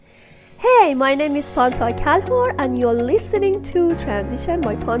Hi, my name is Panta Kalhor and you're listening to Transition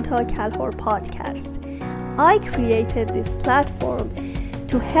by Panta Kalhor podcast. I created this platform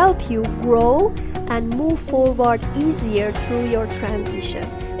to help you grow and move forward easier through your transition,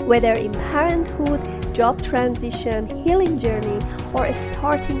 whether in parenthood, job transition, healing journey, or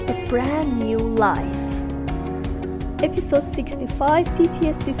starting a brand new life. Episode 65,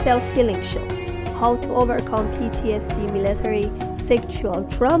 PTSD Self-Healing Show. How to overcome PTSD military sexual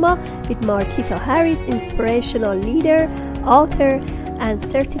trauma with Marquita Harris, inspirational leader, author, and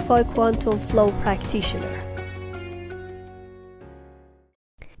certified quantum flow practitioner.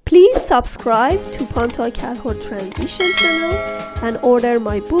 Please subscribe to Panta Kalhor Transition channel and order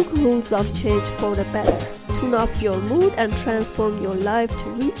my book Rules of Change for the Better. Tune up your mood and transform your life to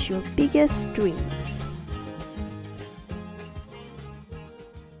reach your biggest dreams.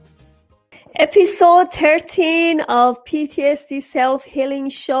 Episode 13 of PTSD Self-Healing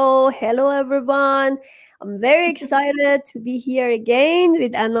Show. Hello, everyone. I'm very excited to be here again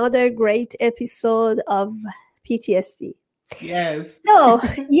with another great episode of PTSD. Yes. So,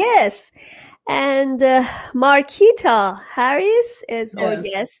 yes. And Marquita Harris is our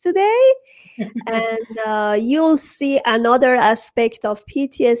guest today. And you'll see another aspect of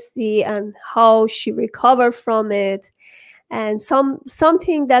PTSD and how she recovered from it. And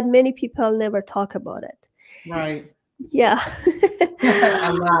something that many people never talk about it. Right. Yeah.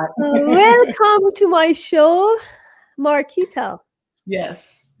 A lot. Welcome to my show, Marquita.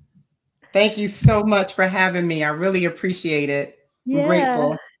 Yes. Thank you so much for having me. I really appreciate it. I'm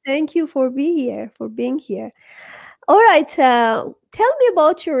grateful. Thank you for being here. All right. Tell me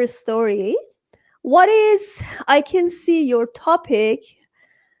about your story. I can see your topic.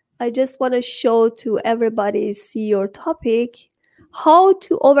 I just want to show to everybody, see your topic, how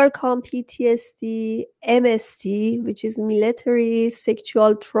to overcome PTSD, MST, which is military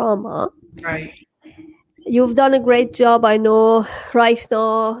sexual trauma. Right. You've done a great job. I know right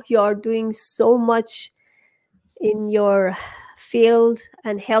now you are doing so much in your field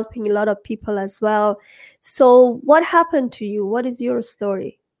and helping a lot of people as well. So what happened to you? What is your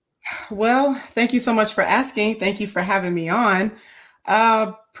story? Well, thank you so much for asking. Thank you for having me on.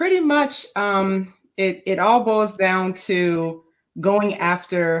 Pretty much, it all boils down to going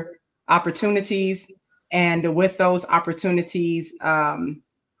after opportunities, and with those opportunities,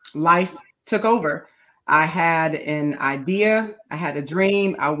 life took over. I had an idea, I had a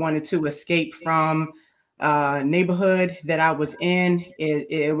dream. I wanted to escape from neighborhood that I was in.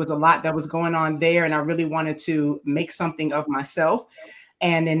 It was a lot that was going on there, and I really wanted to make something of myself.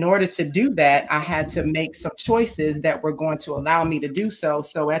 And in order to do that, I had to make some choices that were going to allow me to do so.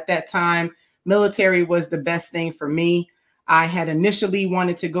 So at that time, military was the best thing for me. I had initially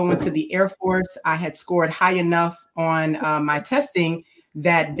wanted to go into the Air Force. I had scored high enough on my testing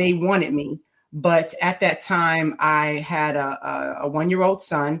that they wanted me. But at that time, I had a one-year-old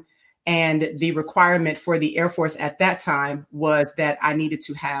son, and the requirement for the Air Force at that time was that I needed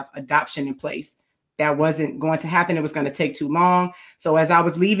to have adoption in place. That wasn't going to happen. It was going to take too long. So as I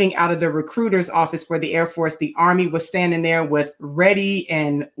was leaving out of the recruiter's office for the Air Force, the Army was standing there with ready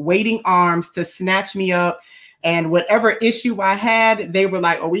and waiting arms to snatch me up. And whatever issue I had, they were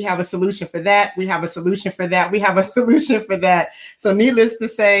like, oh, we have a solution for that. We have a solution for that. We have a solution for that. So needless to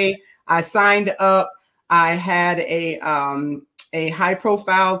say, I signed up. I had a high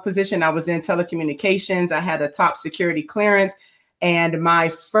profile position. I was in telecommunications. I had a top security clearance. And my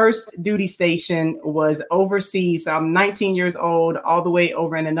first duty station was overseas. So I'm 19 years old, all the way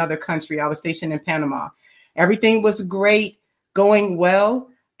over in another country. I was stationed in Panama. Everything was great, going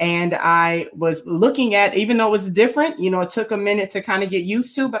well. And I was looking at, even though it was different, it took a minute to kind of get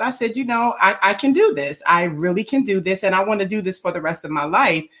used to. But I said, I can do this. I really can do this. And I want to do this for the rest of my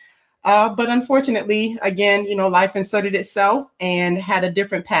life. But unfortunately, again, life inserted itself and had a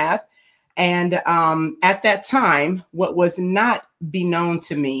different path. And at that time, what was not beknown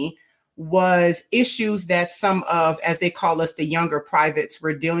to me was issues that some of, as they call us, the younger privates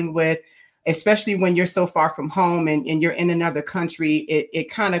were dealing with, especially when you're so far from home and you're in another country.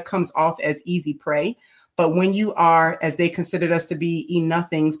 It kind of comes off as easy prey. But when you are, as they considered us to be,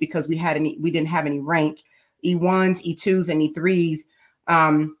 E-nothings, because we didn't have any rank, E1s, E2s, and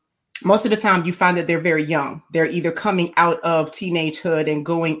E3s, most of the time you find that they're very young. They're either coming out of teenagehood and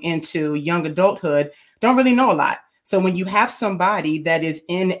going into young adulthood, don't really know a lot. So when you have somebody that is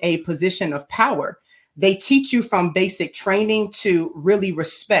in a position of power, they teach you from basic training to really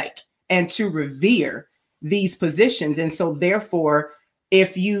respect and to revere these positions. And so therefore,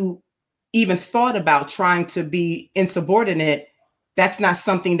 if you even thought about trying to be insubordinate, that's not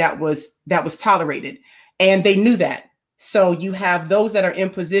something that was tolerated. And they knew that. So you have those that are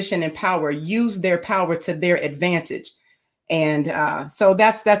in position and power use their power to their advantage. And so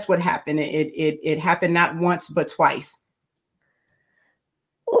that's what happened. It happened not once, but twice.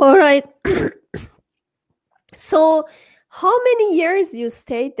 All right. So how many years you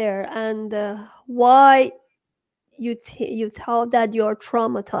stayed there, and why you thought that you're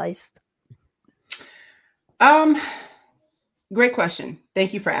traumatized? Great question.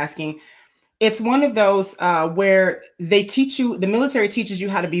 Thank you for asking. It's one of those where they teach you, the military teaches you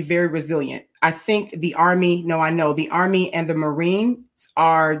how to be very resilient. I think the Army, no, I know the Army and the Marines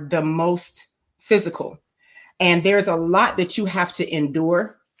are the most physical. And there's a lot that you have to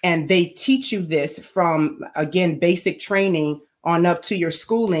endure. And they teach you this from, again, basic training on up to your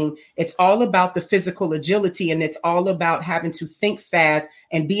schooling. It's all about the physical agility, and it's all about having to think fast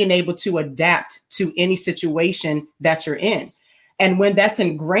and being able to adapt to any situation that you're in. And when that's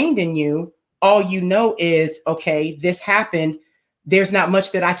ingrained in you, all you know is, okay, this happened. There's not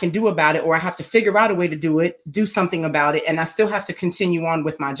much that I can do about it, or I have to figure out a way to do something about it. And I still have to continue on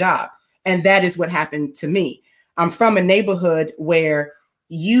with my job. And that is what happened to me. I'm from a neighborhood where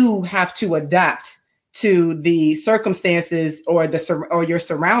you have to adapt to the circumstances or your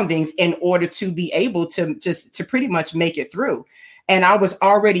surroundings in order to be able to pretty much make it through. And I was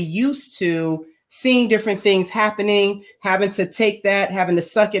already used to seeing different things happening, having to take that, having to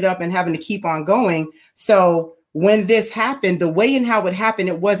suck it up, and having to keep on going. So when this happened, the way and how it happened,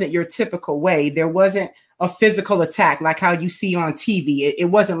 it wasn't your typical way. There wasn't a physical attack like how you see on TV. It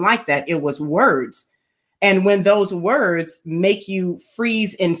wasn't like that. It was words. And when those words make you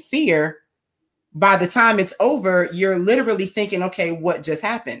freeze in fear, by the time it's over, you're literally thinking, okay, what just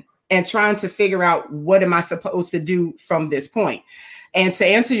happened? And trying to figure out, what am I supposed to do from this point? And to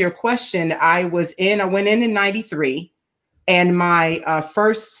answer your question, I went in 93, and my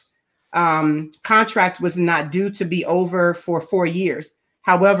first contract was not due to be over for 4 years.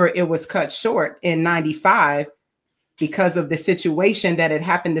 However, it was cut short in 95 because of the situation that had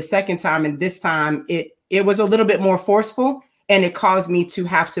happened the second time. And this time it was a little bit more forceful, and it caused me to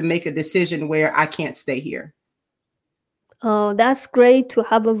have to make a decision where I can't stay here. Oh, that's great to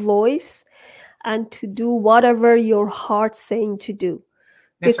have a voice and to do whatever your heart's saying to do.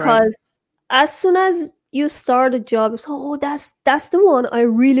 That's because right. As soon as you start a job, it's, oh, that's the one I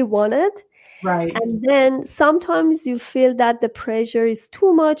really wanted. Right. And then sometimes you feel that the pressure is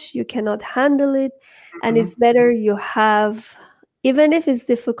too much, you cannot handle it. Mm-hmm. And it's better you have, even if it's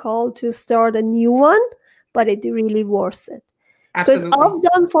difficult, to start a new one, but it's really worth it. Because I've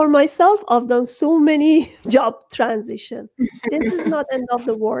done for myself, I've done so many job transition. This is not end of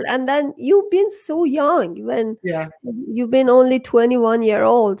the world. And then you've been so young when you've been only 21 years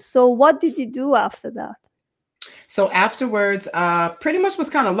old. So what did you do after that? So afterwards, pretty much was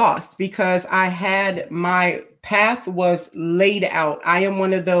kind of lost, because my path was laid out. I am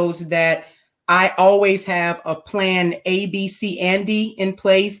one of those that I always have a plan A, B, C, and D in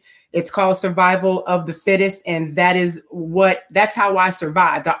place. It's called survival of the fittest. And that's how I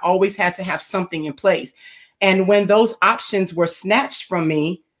survived. I always had to have something in place. And when those options were snatched from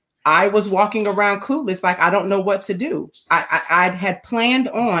me, I was walking around clueless, like, I don't know what to do. I had planned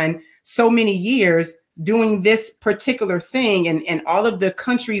on so many years doing this particular thing, and all of the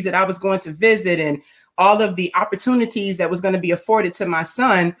countries that I was going to visit, and all of the opportunities that was going to be afforded to my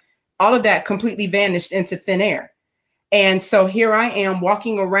son, all of that completely vanished into thin air. And so here I am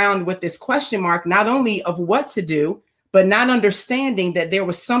walking around with this question mark, not only of what to do, but not understanding that there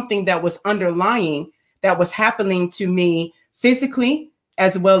was something that was underlying, that was happening to me physically,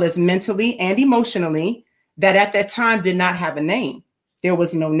 as well as mentally and emotionally, that at that time did not have a name. There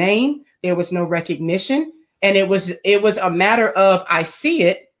was no name. There was no recognition. And it was a matter of, I see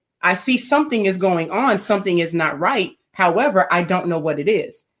it. I see something is going on. Something is not right. However, I don't know what it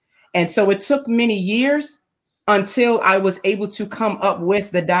is. And so it took many years until I was able to come up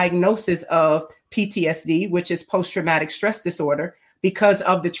with the diagnosis of PTSD, which is post-traumatic stress disorder, because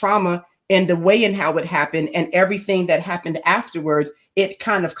of the trauma and the way and how it happened, and everything that happened afterwards. It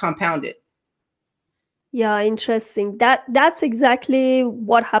kind of compounded. Yeah, interesting. That's exactly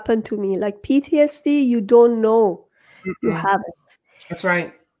what happened to me. Like PTSD, you don't know you have it. That's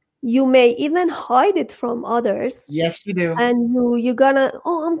right. You may even hide it from others. Yes, you do. And you're gonna,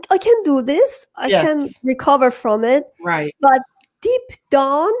 I can do this. I can recover from it. Right. But deep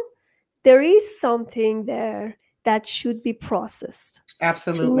down, there is something there that should be processed.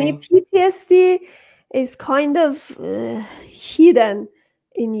 Absolutely. To me, PTSD is kind of hidden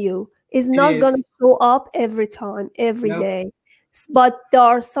in you. It's not going to show up every time, every day. But there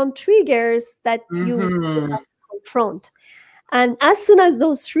are some triggers that you have to confront. And as soon as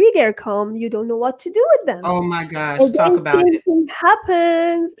those triggers come, you don't know what to do with them. Oh my gosh, And talk then about same it. thing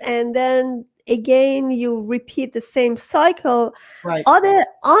happens, and then again you repeat the same cycle. Right.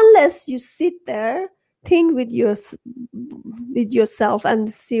 Unless you sit there, think with yourself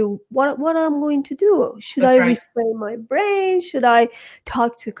and see what I'm going to do. Should That's I right. reframe my brain? Should I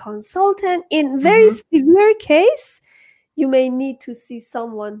talk to a consultant? In very severe case, you may need to see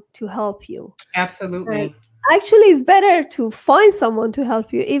someone to help you. Absolutely. And actually, it's better to find someone to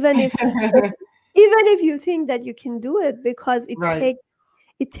help you, even if you think that you can do it, because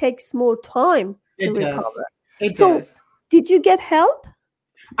it takes more time to recover. It does. Did you get help?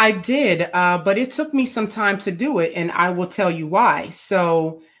 I did, but it took me some time to do it, and I will tell you why.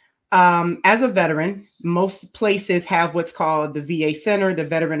 So, as a veteran, most places have what's called the VA Center, the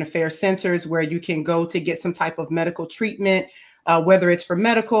Veteran Affairs Centers, where you can go to get some type of medical treatment, whether it's for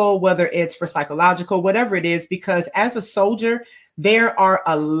medical, whether it's for psychological, whatever it is, because as a soldier, there are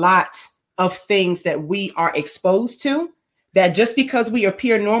a lot of things that we are exposed to, that just because we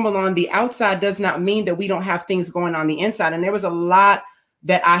appear normal on the outside does not mean that we don't have things going on the inside. And there was a lot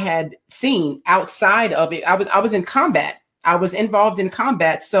that I had seen outside of it. I was in combat. I was involved in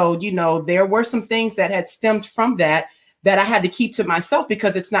combat. So, there were some things that had stemmed from that I had to keep to myself,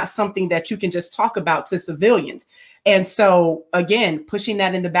 because it's not something that you can just talk about to civilians. And so, again, pushing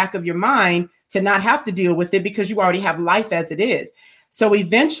that in the back of your mind to not have to deal with it because you already have life as it is. So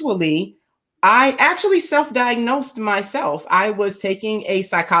eventually, I actually self-diagnosed myself. I was taking a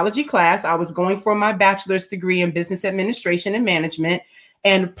psychology class. I was going for my bachelor's degree in business administration and management.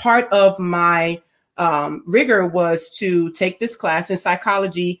 And part of my rigor was to take this class in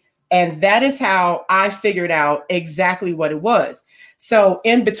psychology. And that is how I figured out exactly what it was. So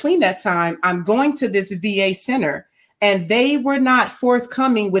in between that time, I'm going to this VA center, and they were not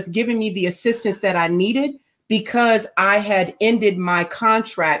forthcoming with giving me the assistance that I needed, because I had ended my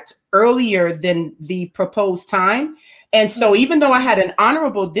contract earlier than the proposed time. And so even though I had an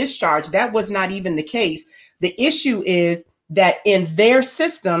honorable discharge, that was not even the case. The issue is that in their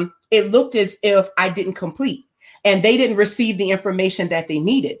system, it looked as if I didn't complete, and they didn't receive the information that they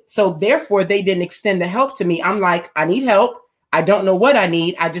needed. So therefore, they didn't extend the help to me. I'm like, I need help. I don't know what I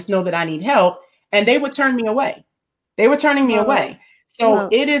need. I just know that I need help. And they would turn me away. They were turning me away. So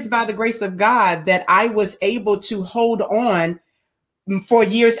it is by the grace of God that I was able to hold on for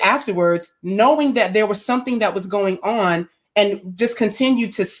years afterwards, knowing that there was something that was going on, and just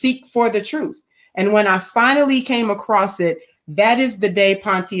continue to seek for the truth. And when I finally came across it, that is the day,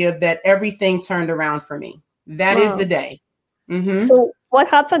 Pontia, that everything turned around for me. That is the day. Mm-hmm. So what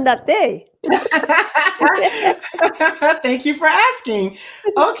happened that day? Thank you for asking.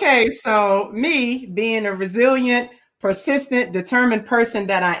 Okay, so me being a resilient, persistent, determined person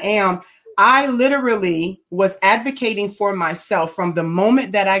that I am, I literally was advocating for myself from the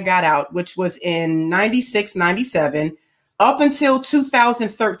moment that I got out, which was in 96, 97, up until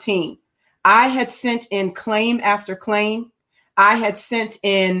 2013. I had sent in claim after claim. I had sent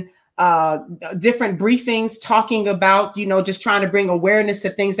in different briefings talking about, just trying to bring awareness to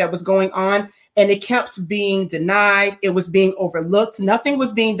things that was going on. And it kept being denied. It was being overlooked. Nothing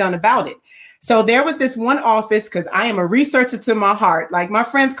was being done about it. So there was this one office, because I am a researcher to my heart. Like, my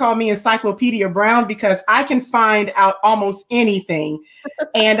friends call me Encyclopedia Brown, because I can find out almost anything.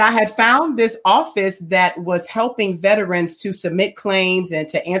 And I had found this office that was helping veterans to submit claims and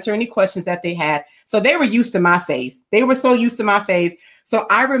to answer any questions that they had. So they were used to my face. They were so used to my face. So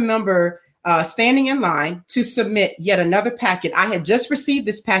I remember standing in line to submit yet another packet. I had just received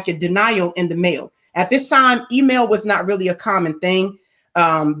this packet, denial, in the mail. At this time, email was not really a common thing.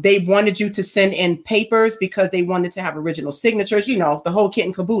 They wanted you to send in papers because they wanted to have original signatures, the whole kit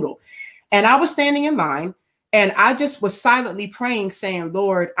and caboodle. And I was standing in line, and I just was silently praying, saying,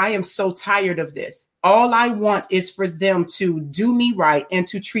 Lord, I am so tired of this. All I want is for them to do me right and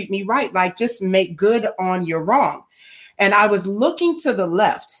to treat me right. Like, just make good on your wrong. And I was looking to the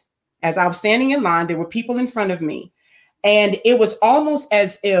left as I was standing in line. There were people in front of me. And it was almost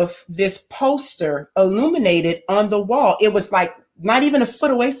as if this poster illuminated on the wall. It was like not even a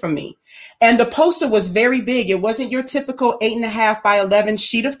foot away from me. And the poster was very big. It wasn't your typical 8.5 by 11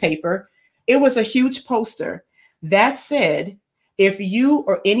 sheet of paper. It was a huge poster that said, if you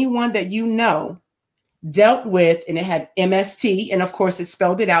or anyone that you know dealt with, and it had MST, and of course it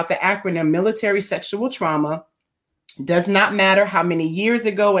spelled it out, the acronym military sexual trauma, does not matter how many years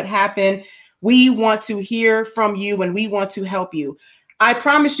ago it happened. We want to hear from you, and we want to help you. I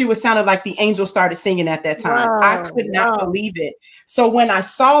promise you, it sounded like the angels started singing at that time. Wow, I could not believe it. So when I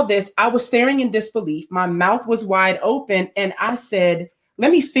saw this, I was staring in disbelief. My mouth was wide open. And I said,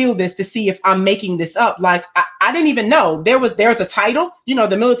 let me feel this to see if I'm making this up. Like, I didn't even know there's a title. You know,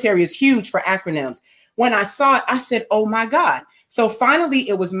 the military is huge for acronyms. When I saw it, I said, oh my God. So finally,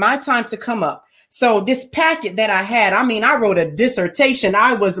 it was my time to come up. So this packet that I had, I mean, I wrote a dissertation.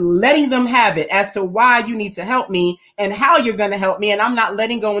 I was letting them have it as to why you need to help me and how you're going to help me. And I'm not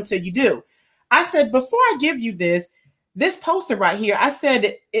letting go until you do. I said, before I give you this poster right here, I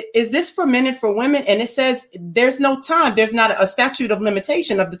said, is this for men and for women? And it says, there's no time. There's not a statute of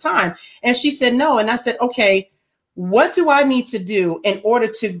limitation of the time. And she said, no. And I said, okay, what do I need to do in order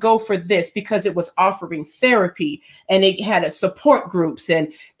to go for this? Because it was offering therapy and it had a support groups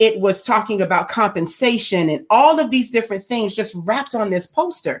and it was talking about compensation and all of these different things just wrapped on this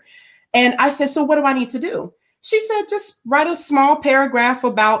poster. And I said, so what do I need to do? She said, just write a small paragraph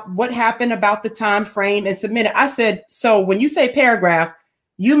about what happened about the time frame and submit it. I said, so when you say paragraph,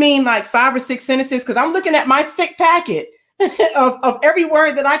 you mean like 5 or 6 sentences? Because I'm looking at my thick packet of every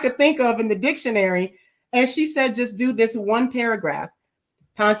word that I could think of in the dictionary. And she said, just do this one paragraph.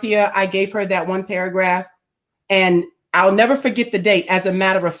 Pantia, I gave her that one paragraph and I'll never forget the date. As a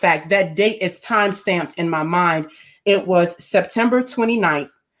matter of fact, that date is time stamped in my mind. It was September 29th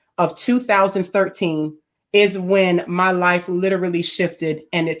of 2013 is when my life literally shifted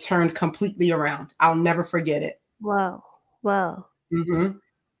and it turned completely around. I'll never forget it. Wow. Wow. Mm-hmm.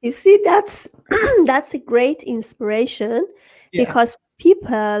 You see, that's a great inspiration because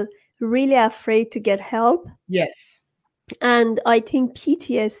people really afraid to get help. Yes. And I think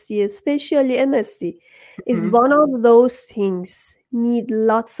PTSD, especially MSD, is one of those things need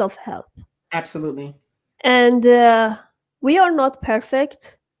lots of help. Absolutely. And we are not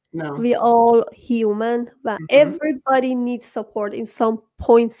perfect. No. We all human, but everybody needs support in some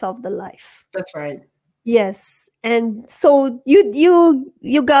points of the life. That's right. Yes. And so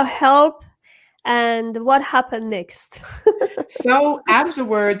you got help. And what happened next? So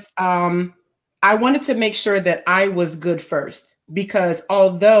afterwards, I wanted to make sure that I was good first, because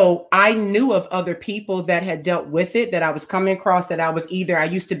although I knew of other people that had dealt with it, that I was coming across, that I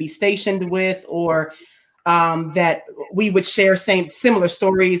used to be stationed with, or that we would share similar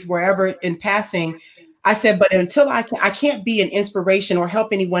stories wherever in passing, I said, but until I can't be an inspiration or help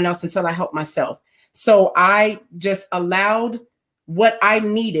anyone else until I help myself. So I just allowed what I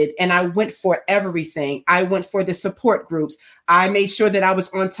needed. And I went for everything. I went for the support groups. I made sure that I was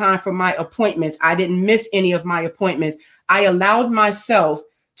on time for my appointments. I didn't miss any of my appointments. I allowed myself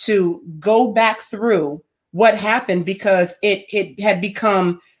to go back through what happened because it had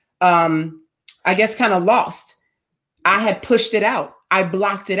become, I guess, kind of lost. I had pushed it out. I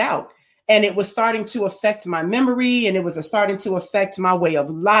blocked it out. And it was starting to affect my memory, and it was starting to affect my way of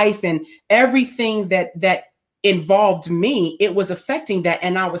life, and everything that involved me. It was affecting that.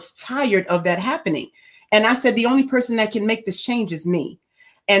 And I was tired of that happening. And I said, the only person that can make this change is me.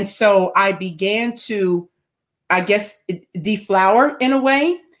 And so I began to, I guess, deflower in a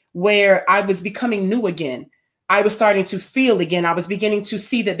way where I was becoming new again. I was starting to feel again. I was beginning to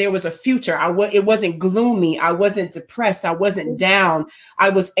see that there was a future. It wasn't gloomy. I wasn't depressed. I wasn't down. I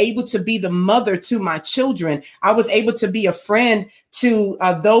was able to be the mother to my children. I was able to be a friend to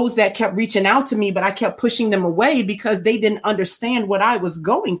those that kept reaching out to me, but I kept pushing them away because they didn't understand what I was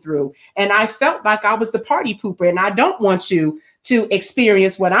going through. And I felt like I was the party pooper, and I don't want you to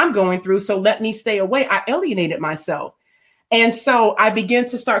experience what I'm going through. So let me stay away. I alienated myself. And so I began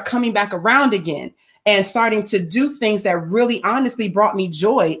to start coming back around again and starting to do things that really honestly brought me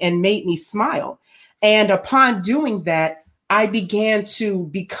joy and made me smile. And upon doing that, I began to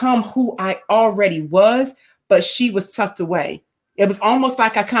become who I already was, but she was tucked away. It was almost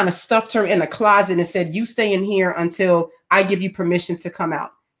like I kind of stuffed her in a closet and said, you stay in here until I give you permission to come out.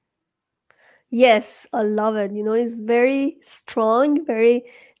 Yes, I love it. You know, it's very strong,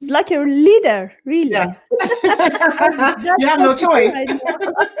 it's like a leader, really. Yeah. You have no choice.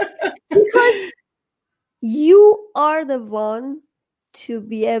 Because you are the one to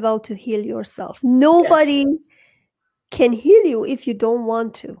be able to heal yourself. Nobody can heal you if you don't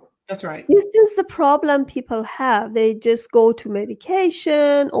want to. That's right. This is the problem people have. They just go to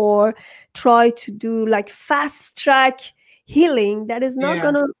medication or try to do like fast track healing. That is not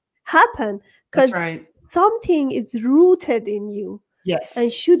going to happen because something is rooted in you. Yes.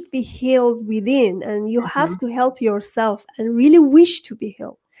 And should be healed within. And you have to help yourself and really wish to be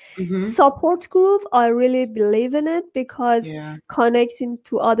healed. Support group, I really believe in it because connecting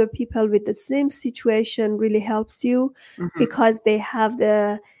to other people with the same situation really helps you because they have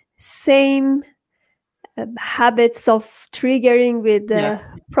the same habits of triggering with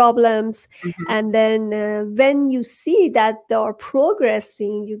problems. And then when you see that they are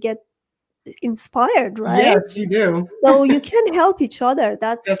progressing, you get inspired, right? Yes, you do. So you can help each other.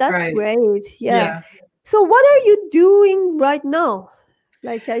 That's right. great. Yeah. Yeah. So what are you doing right now?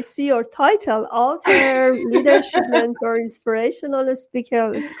 Like I see your title, author, leadership mentor, inspirational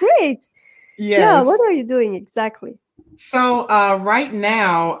speaker. It's great. Yeah. Yes. What are you doing exactly? So right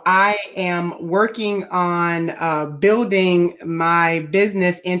now, I am working on building my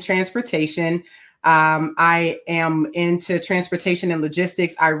business in transportation. I am into transportation and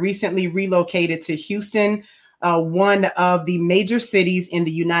logistics. I recently relocated to Houston, one of the major cities in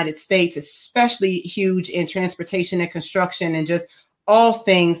the United States, especially huge in transportation and construction and just all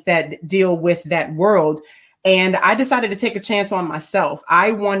things that deal with that world. And I decided to take a chance on myself.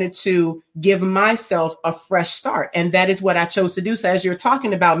 I wanted to give myself a fresh start. And that is what I chose to do. So as you're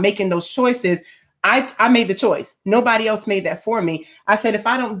talking about making those choices, I made the choice. Nobody else made that for me. I said, if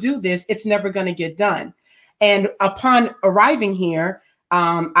I don't do this, it's never going to get done. And upon arriving here,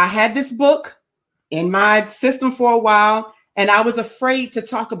 I had this book in my system for a while, and I was afraid to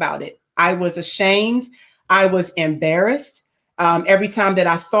talk about it. I was ashamed. I was embarrassed. Every time that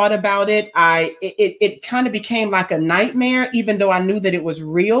I thought about it, it kind of became like a nightmare, even though I knew that it was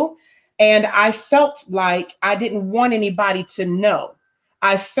real. And I felt like I didn't want anybody to know.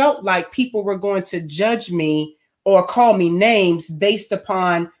 I felt like people were going to judge me or call me names based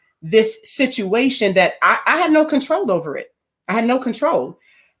upon this situation that I had no control over it. I had no control.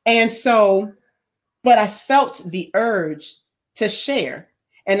 And so, but I felt the urge to share.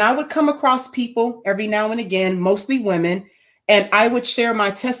 And I would come across people every now and again, mostly women, and I would share my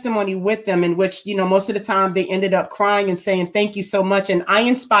testimony with them, in which, most of the time they ended up crying and saying, thank you so much. And I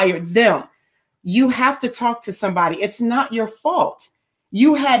inspired them. You have to talk to somebody. It's not your fault.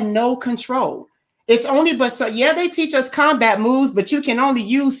 You had no control. It's only, they teach us combat moves, but you can only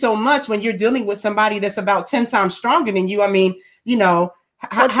use so much when you're dealing with somebody that's about 10 times stronger than you. I mean,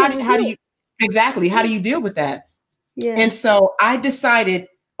 how do you deal with that? Yeah. And so I decided,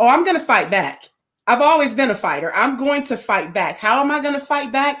 I'm going to fight back. I've always been a fighter. I'm going to fight back. How am I going to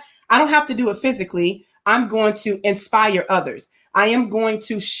fight back? I don't have to do it physically. I'm going to inspire others. I am going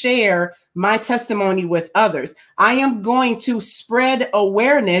to share my testimony with others. I am going to spread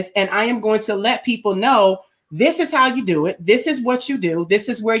awareness, and I am going to let people know this is how you do it. This is what you do. This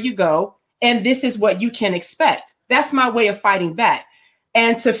is where you go. And this is what you can expect. That's my way of fighting back.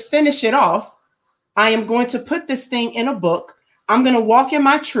 And to finish it off, I am going to put this thing in a book. I'm going to walk in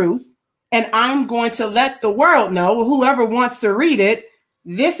my truth. And I'm going to let the world know, whoever wants to read it,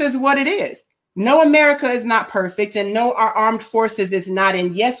 this is what it is. No, America is not perfect, and no, our armed forces is not.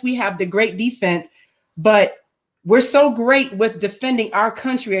 And yes, we have the great defense, but we're so great with defending our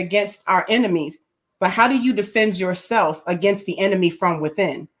country against our enemies. But how do you defend yourself against the enemy from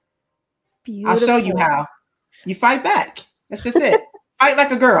within? Beautiful. I'll show you how. You fight back. That's just it. Fight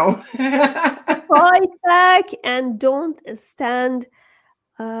like a girl. Fight back and don't stand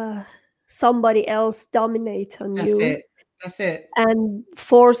somebody else dominate on you. That's it. And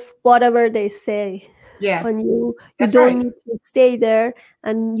force whatever they say on you. You don't need to stay there,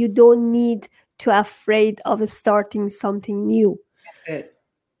 and you don't need to afraid of starting something new.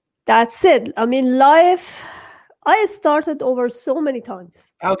 That's it. I mean, life, I started over so many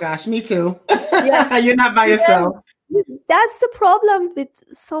times. Oh gosh, me too. Yeah. You're not by yourself. That's the problem with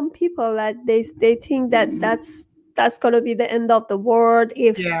some people, that they think that that's going to be the end of the world.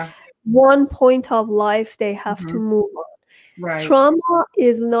 If one point of life they have to move on. Right. Trauma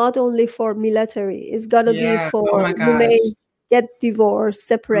is not only for military. It's going to be for you may get divorced,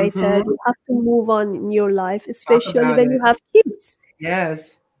 separated. You have to move on in your life, especially when you have kids.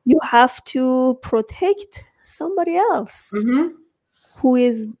 Yes. You have to protect somebody else who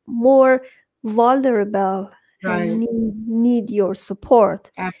is more vulnerable and need your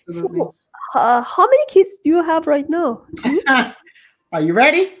support. Absolutely. So, how many kids do you have right now? Are you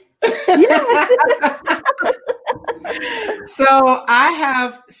ready? Yeah. So I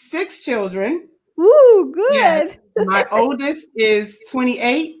have 6 children. Ooh, good. Yes. My oldest is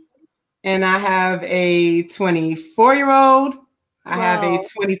 28, and I have a 24-year-old. I have a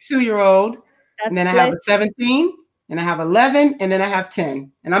 22-year-old, and then I have a 17, and I have 11, and then I have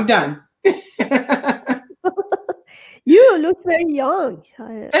 10, and I'm done. You look very young.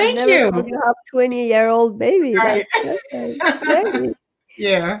 Thank you. You have 20-year-old baby. Right. That's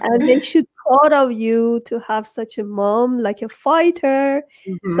yeah. And they should proud of you to have such a mom, like a fighter,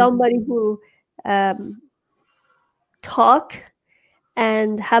 somebody who talk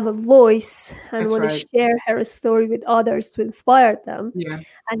and have a voice and want to share her story with others to inspire them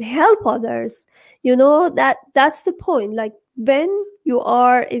and help others. That's the point. Like, when you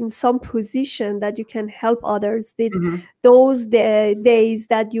are in some position that you can help others with Mhm. those days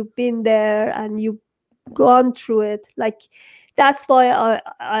that you've been there and you've gone through it, like that's why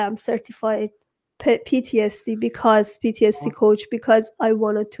I am certified PTSD because PTSD coach, because I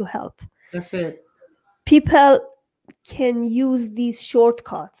wanted to help. That's it. People can use these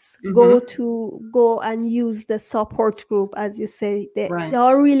shortcuts, go and use the support group, as you say. They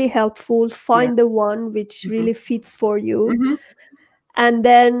are really helpful. Find the one which really fits for you, and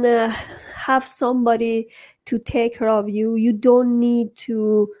then have somebody to take care of you. You don't need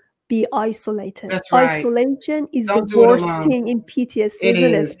to be isolated. That's right. Isolation is Don't the do it worst alone. thing in PTSD, It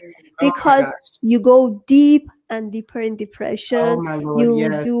isn't is. it? Because you go deep and deeper in depression. Oh my Lord, you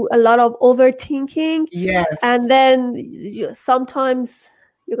yes. do a lot of overthinking. Yes. And then sometimes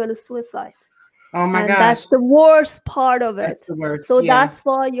you're going to suicide. Oh my gosh. That's the worst part of it. That's the worst. So that's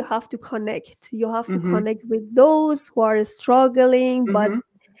why you have to connect. You have to connect with those who are struggling, but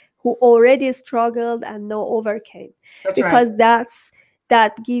who already struggled and now overcame. That's because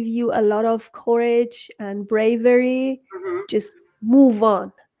that give you a lot of courage and bravery. Just move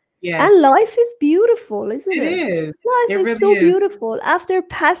on. Yes. And life is beautiful, isn't it? It is. Life it is really so is. beautiful. After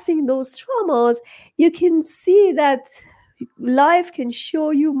passing those traumas, you can see that life can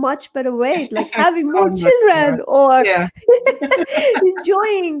show you much better ways, like having So more much children more. or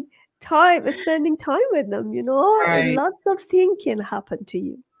enjoying time, spending time with them, Right. Lots of things can happen to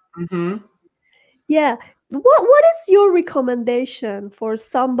you. Yeah. What is your recommendation for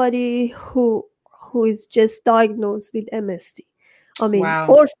somebody who is just diagnosed with MSD? I mean,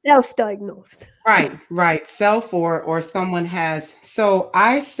 or self-diagnosed. Right. Self or someone has. So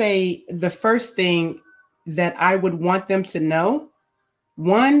I say the first thing that I would want them to know,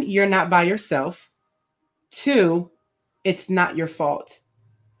 1, you're not by yourself. 2, it's not your fault.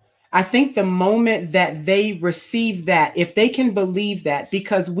 I think the moment that they receive that, if they can believe that,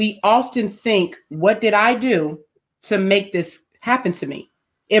 because we often think, what did I do to make this happen to me?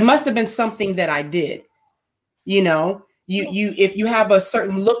 It must have been something that I did. If you have a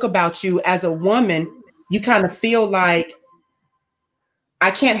certain look about you as a woman, you kind of feel like, I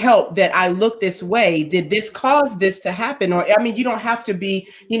can't help that I look this way. Did this cause this to happen? Or, I mean, you don't have to be,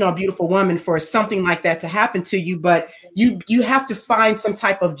 a beautiful woman for something like that to happen to you, but you have to find some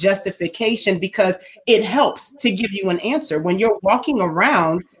type of justification because it helps to give you an answer. When you're walking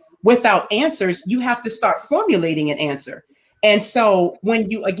around without answers, you have to start formulating an answer. And so when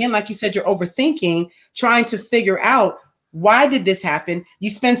you, again, like you said, you're overthinking, trying to figure out, why did this happen?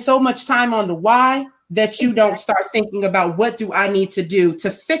 You spend so much time on the why that you don't start thinking about, what do I need to do to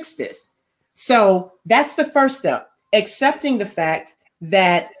fix this? So that's the first step, accepting the fact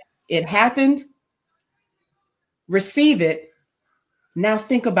that it happened, receive it. Now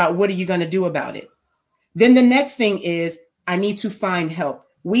think about, what are you going to do about it? Then the next thing is, I need to find help.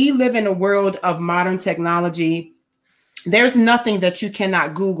 We live in a world of modern technology. There's nothing that you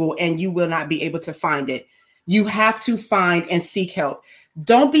cannot Google and you will not be able to find it. You have to find and seek help.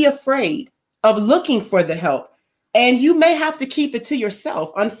 Don't be afraid of looking for the help. And you may have to keep it to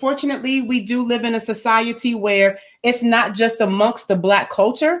yourself. Unfortunately, we do live in a society where it's not just amongst the Black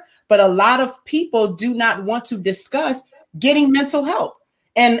culture, but a lot of people do not want to discuss getting mental help.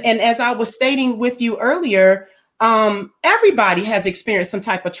 And as I was stating with you earlier, everybody has experienced some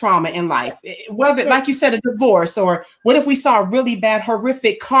type of trauma in life, whether, like you said, a divorce, or what if we saw a really bad,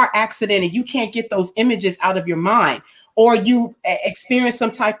 horrific car accident and you can't get those images out of your mind, or you experience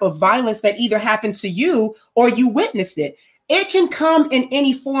some type of violence that either happened to you or you witnessed it. It can come in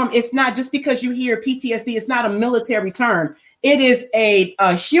any form. It's not just because you hear PTSD, it's not a military term. It is a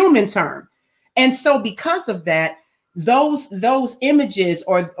human term. And so because of that, those images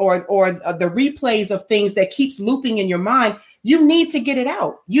or the replays of things that keeps looping in your mind, you need to get it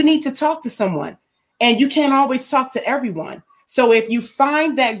out. You need to talk to someone, and you can't always talk to everyone. So if you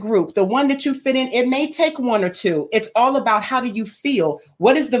find that group, the one that you fit in, it may take 1 or 2. It's all about, how do you feel?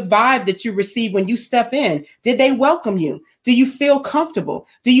 What is the vibe that you receive when you step in? Did they welcome you? Do you feel comfortable?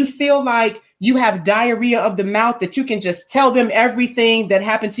 Do you feel like you have diarrhea of the mouth that you can just tell them everything that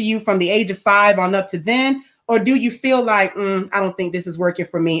happened to you from the age of 5 on up to then? Or do you feel like, I don't think this is working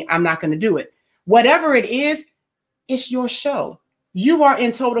for me, I'm not going to do it? Whatever it is, it's your show. You are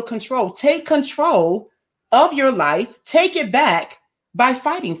in total control. Take control of your life, take it back by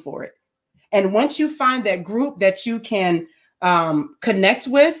fighting for it. And once you find that group that you can connect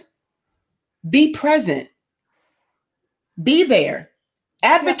with, be present, be there,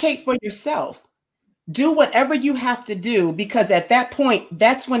 advocate for yourself, do whatever you have to do, because at that point,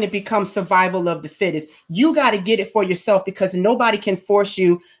 that's when it becomes survival of the fittest. You got to get it for yourself, because nobody can force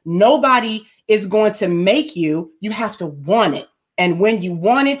you. Nobody is going to make you. You have to want it. And when you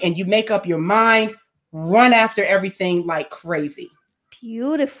want it and you make up your mind, run after everything like crazy.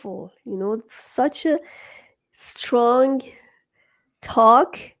 Beautiful. Such a strong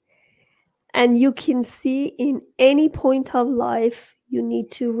talk. And you can see in any point of life, you need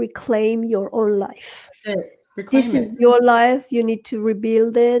to reclaim your own life. That's it. Reclaim this it. is your life. You need to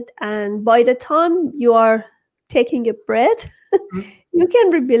rebuild it. And by the time you are taking a breath, you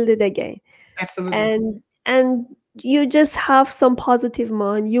can rebuild it again. Absolutely. And you just have some positive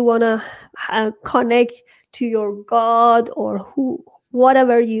mind. You want to connect to your God or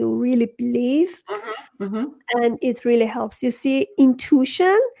whatever you really believe. And it really helps. You see,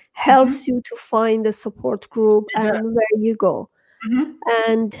 intuition helps you to find a support group and where you go.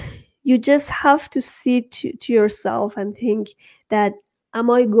 And you just have to sit to yourself and think that, am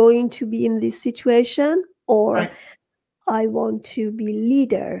I going to be in this situation, or I want to be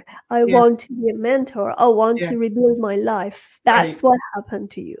leader. I want to be a mentor. I want to rebuild my life. That's what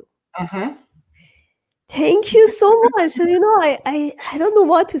happened to you. Thank you so much. I don't know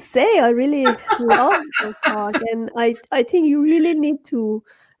what to say. I really love your talk. And I think you really need to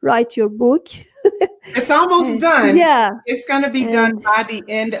write your book. It's almost done. Yeah. It's going to be done by the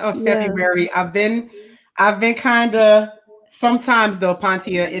end of February. I've been kind of, sometimes though,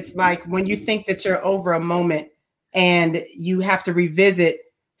 Pontia, it's like when you think that you're over a moment and you have to revisit.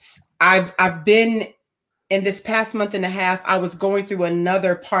 I've been, in this past month and a half, I was going through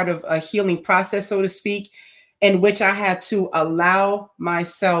another part of a healing process, so to speak, in which I had to allow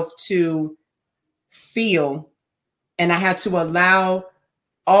myself to feel, and I had to allow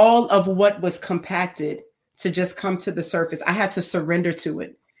all of what was compacted to just come to the surface. I had to surrender to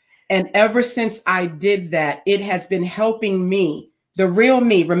it. And ever since I did that, it has been helping me, the real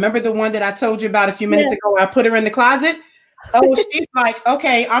me. Remember the one that I told you about a few minutes ago? I put her in the closet. Oh, she's like,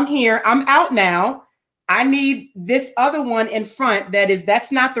 okay, I'm here. I'm out now. I need this other one in front.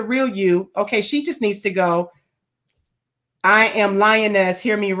 That's not the real you. Okay, she just needs to go. I am lioness,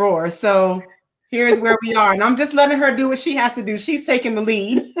 hear me roar. So here's where we are. And I'm just letting her do what she has to do. She's taking the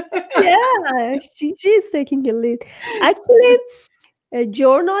lead. Yeah, she's taking the lead. Actually,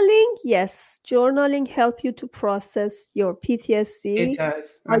 journaling, yes. Journaling help you to process your PTSD. It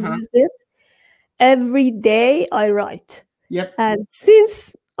does. I use it. Every day I write. Yep. And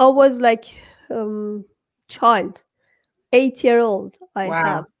since I was like child, 8-year-old,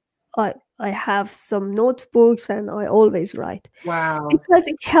 I have some notebooks and I always write. Wow. Because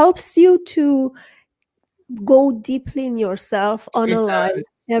it helps you to go deeply in yourself, analyze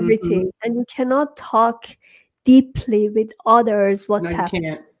everything. And you cannot talk deeply with others what's happening. You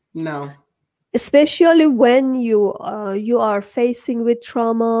can't. No. Especially when you are facing with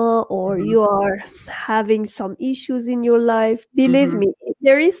trauma or you are having some issues in your life. Believe me, if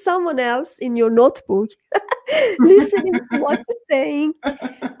there is someone else in your notebook listening to what you're saying,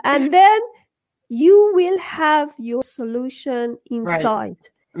 and then you will have your solution inside.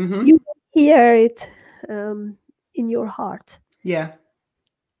 You will hear it in your heart. Yeah.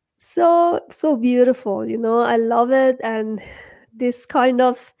 So beautiful, I love it. And this kind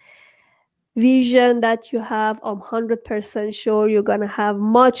of vision that you have, I'm 100% sure you're going to have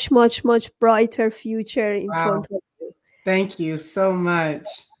much, much, much brighter future in front of you. Thank you so much.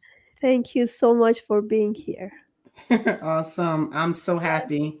 Thank you so much for being here. Awesome. I'm so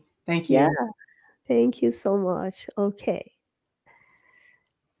happy. Thank you. Yeah. Thank you so much. Okay.